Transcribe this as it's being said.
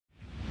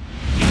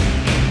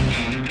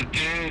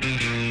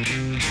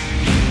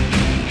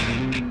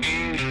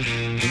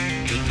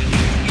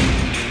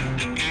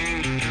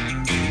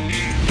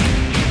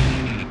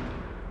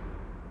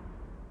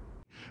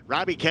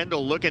Robbie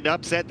Kendall looking to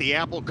upset the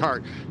apple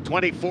cart.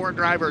 24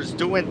 drivers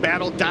doing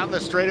battle down the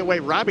straightaway.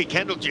 Robbie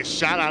Kendall just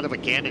shot out of a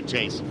cannon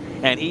chase.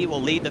 And he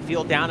will lead the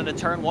field down into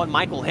turn one.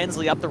 Michael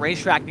Hensley up the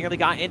racetrack, nearly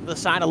got into the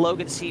side of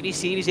Logan Seavey.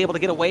 Seavey's able to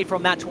get away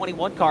from that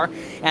 21 car,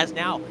 as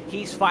now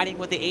he's fighting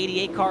with the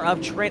 88 car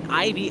of Trent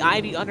Ivy.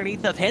 Ivy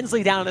underneath of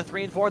Hensley down into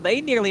 3 and 4.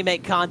 They nearly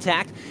make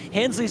contact.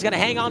 Hensley's going to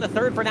hang on to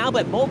third for now,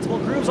 but multiple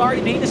grooves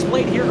already being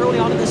displayed here early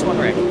on in this one,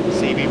 Rick.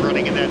 Seavey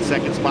running in that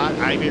second spot.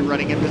 Ivy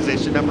running in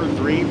position number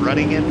 3.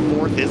 Running in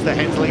fourth is the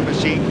Hensley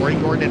machine. Corey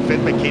Gordon in fifth,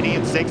 McKinney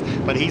in sixth,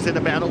 but he's in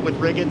a battle with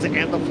Riggins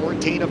and the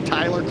 14 of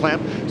Tyler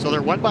Clem. So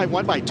they're 1 by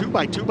 1 by 2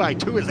 by 2 by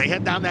 2 as they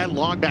head down that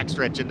long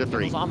backstretch into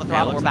 3. On the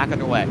throttle, we're back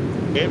underway.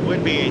 It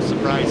would be a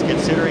surprise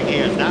considering he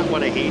has not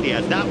won a heat, he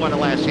has not won a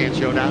last chance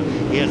showdown,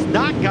 he has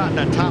not gotten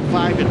a top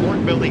 5 in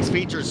Morton Buildings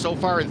features so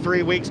far in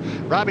 3 weeks.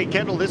 Robbie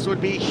Kendall, this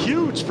would be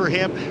huge for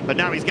him, but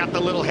now he's got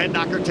the little head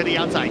knocker to the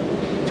outside.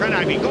 Trent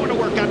Ivy going to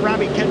work on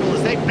Robbie Kendall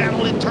as they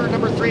battle in turn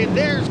number 3, and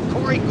there's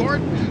Corey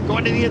Gordon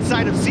going to the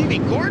inside of Seavey.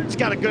 Gordon's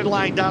got a good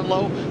line down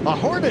low, a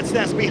hornet's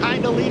nest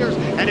behind the leaders,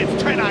 and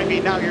it's Trent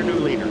Ivy now your new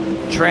leader.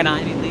 Trent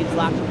Ivy leads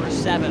lap number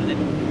 7,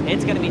 and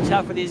it's going to be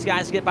tough for these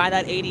guys to get by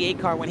that 88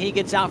 car. When he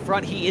gets out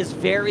front, he is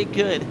very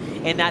good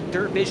in that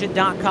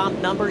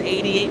DirtVision.com number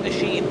 88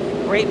 machine.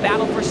 Great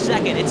battle for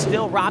second. It's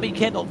still Robbie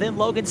Kendall, then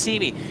Logan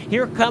Seavey.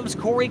 Here comes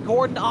Corey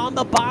Gordon on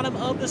the bottom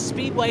of the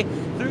speedway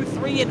through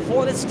 3 and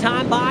 4 this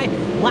time by.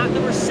 Lap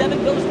number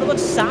 7 goes to look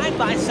side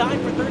by side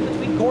for third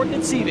between Gordon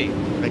and Seavey.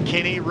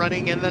 McKinney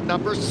running in the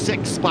number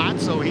 6 spot,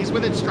 so he's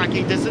within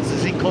striking distance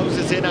as he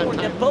closes in on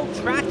time.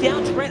 Both track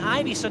down Trent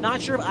Ivy, so not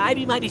sure if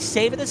Ivy might be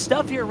saving his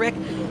stuff here, Rick,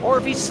 or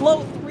if he's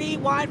slow. 3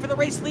 wide for the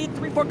race lead,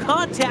 3 for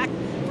contact.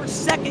 For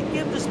second,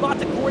 give the spot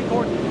to Corey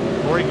Gordon.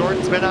 Corey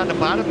Gordon's been on the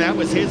bottom. That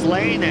was his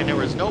lane, and there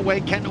was no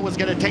way Kendall was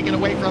going to take it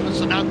away from him.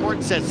 So now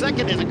Gordon says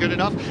second isn't good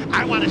enough.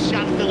 I want a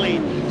shot at the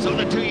lead. So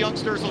the two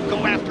youngsters will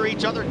go after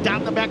each other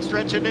down the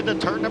backstretch and into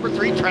turn number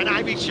 3. Trent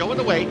Ivy showing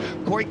the way.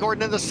 Corey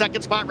Gordon in the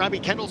second spot. Robbie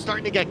Kendall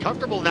starting to get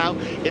comfortable now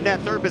in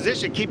that third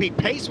position, keeping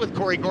pace with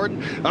Corey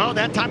Gordon. Oh,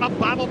 that time a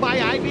bobble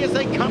by Ivy as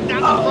they come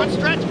down the front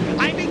stretch.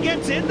 Ivy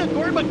gets into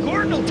Gordon, but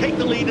Gordon will take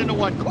the lead into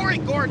 1. Corey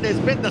Gordon has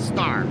been the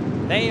star.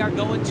 They are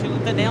going to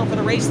the nail for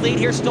the race lead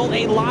here. Still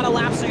a lot of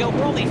laps to go.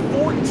 We're only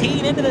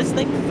 14 into this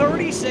thing,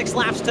 36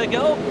 laps to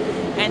go.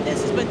 And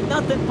this has been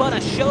nothing but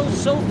a show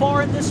so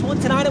far in this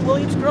one tonight at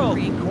Williams Grove.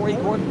 Corey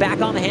Gordon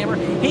back on the hammer.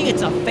 He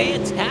gets a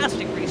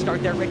fantastic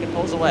restart there, Rick, and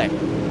pulls away.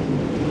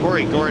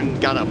 Corey Gordon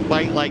got a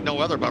bite like no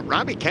other, but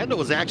Robbie Kendall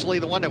was actually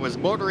the one that was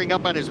motoring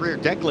up on his rear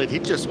deck lid. He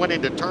just went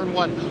into turn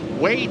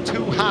 1 way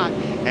too hot,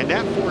 and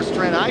that forced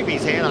Trent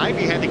Ivy's hand.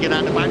 Ivy had to get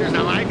on the binders.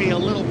 Now Ivy a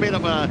little bit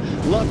of a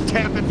love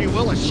tap, if you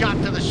will, a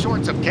shot to the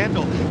shorts of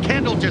Kendall.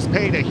 Kendall just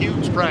paid a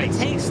huge price.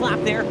 Tank slap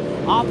there,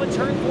 off a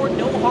turn 4,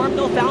 no harm,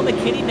 no foul.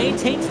 McKinney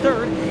maintains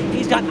third.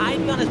 He's got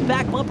Ivy on his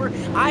back bumper.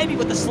 Ivy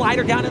with the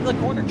slider down in the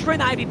corner.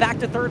 Trent Ivy back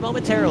to third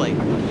momentarily.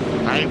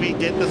 Ivy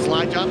did the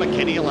slide job.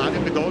 McKinney allowed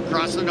him to go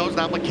across the nose.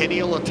 Now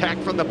McKinney will attack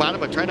from the bottom,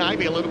 but Trent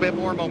Ivy a little bit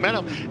more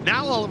momentum.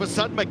 Now all of a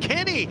sudden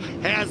McKinney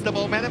has the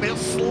momentum. He'll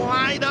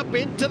slide up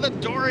into the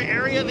door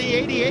area of the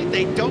 88.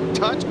 They don't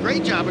touch.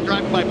 Great job of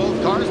driving by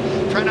both cars.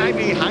 Trent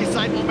Ivy, high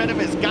side momentum,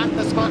 has gotten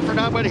the spot for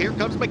now, but here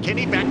comes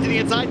McKinney back to the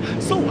inside.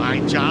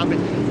 Slide job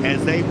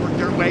as they work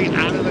their way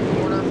out of the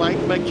corner. Mike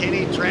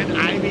McKinney, Trent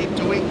Ivy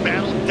doing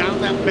battle down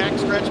that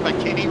backstretch.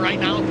 McKinney right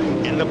now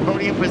in the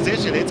podium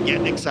position. It's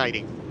getting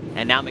exciting.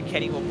 And now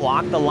McKinney will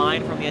block the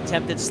line from the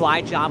attempted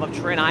slide job of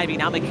Trent Ivy.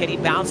 Now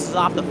McKinney bounces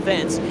off the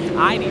fence.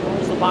 Ivy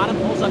rolls the bottom,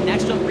 pulls up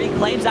next to him,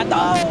 reclaims that.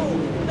 Oh!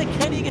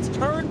 McKinney gets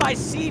turned by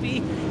Seavey,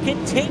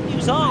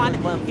 continues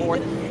on.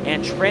 Fourth,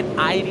 and Trent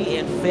Ivy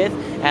in fifth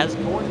as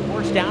Gordon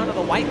works down to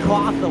the white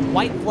cloth. The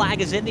white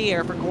flag is in the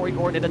air for Corey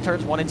Gordon into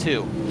turns 1 and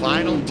 2.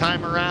 Final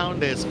time around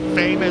this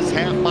famous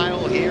half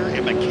mile here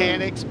in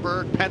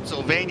Mechanicsburg,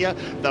 Pennsylvania.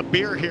 The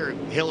Beer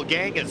Hill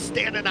gang is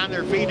standing on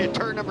their feet at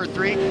turn number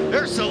 3.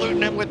 They're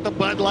saluting him with the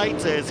Bud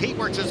Lights as he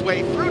works his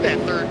way through that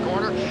third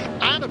corner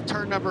out of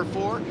turn number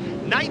 4.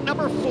 Night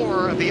number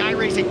 4 of the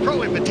iRacing Pro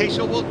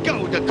Invitational will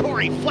go to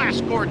Corey Flash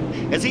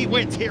Gordon as he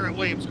wins here at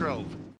Williams Grove.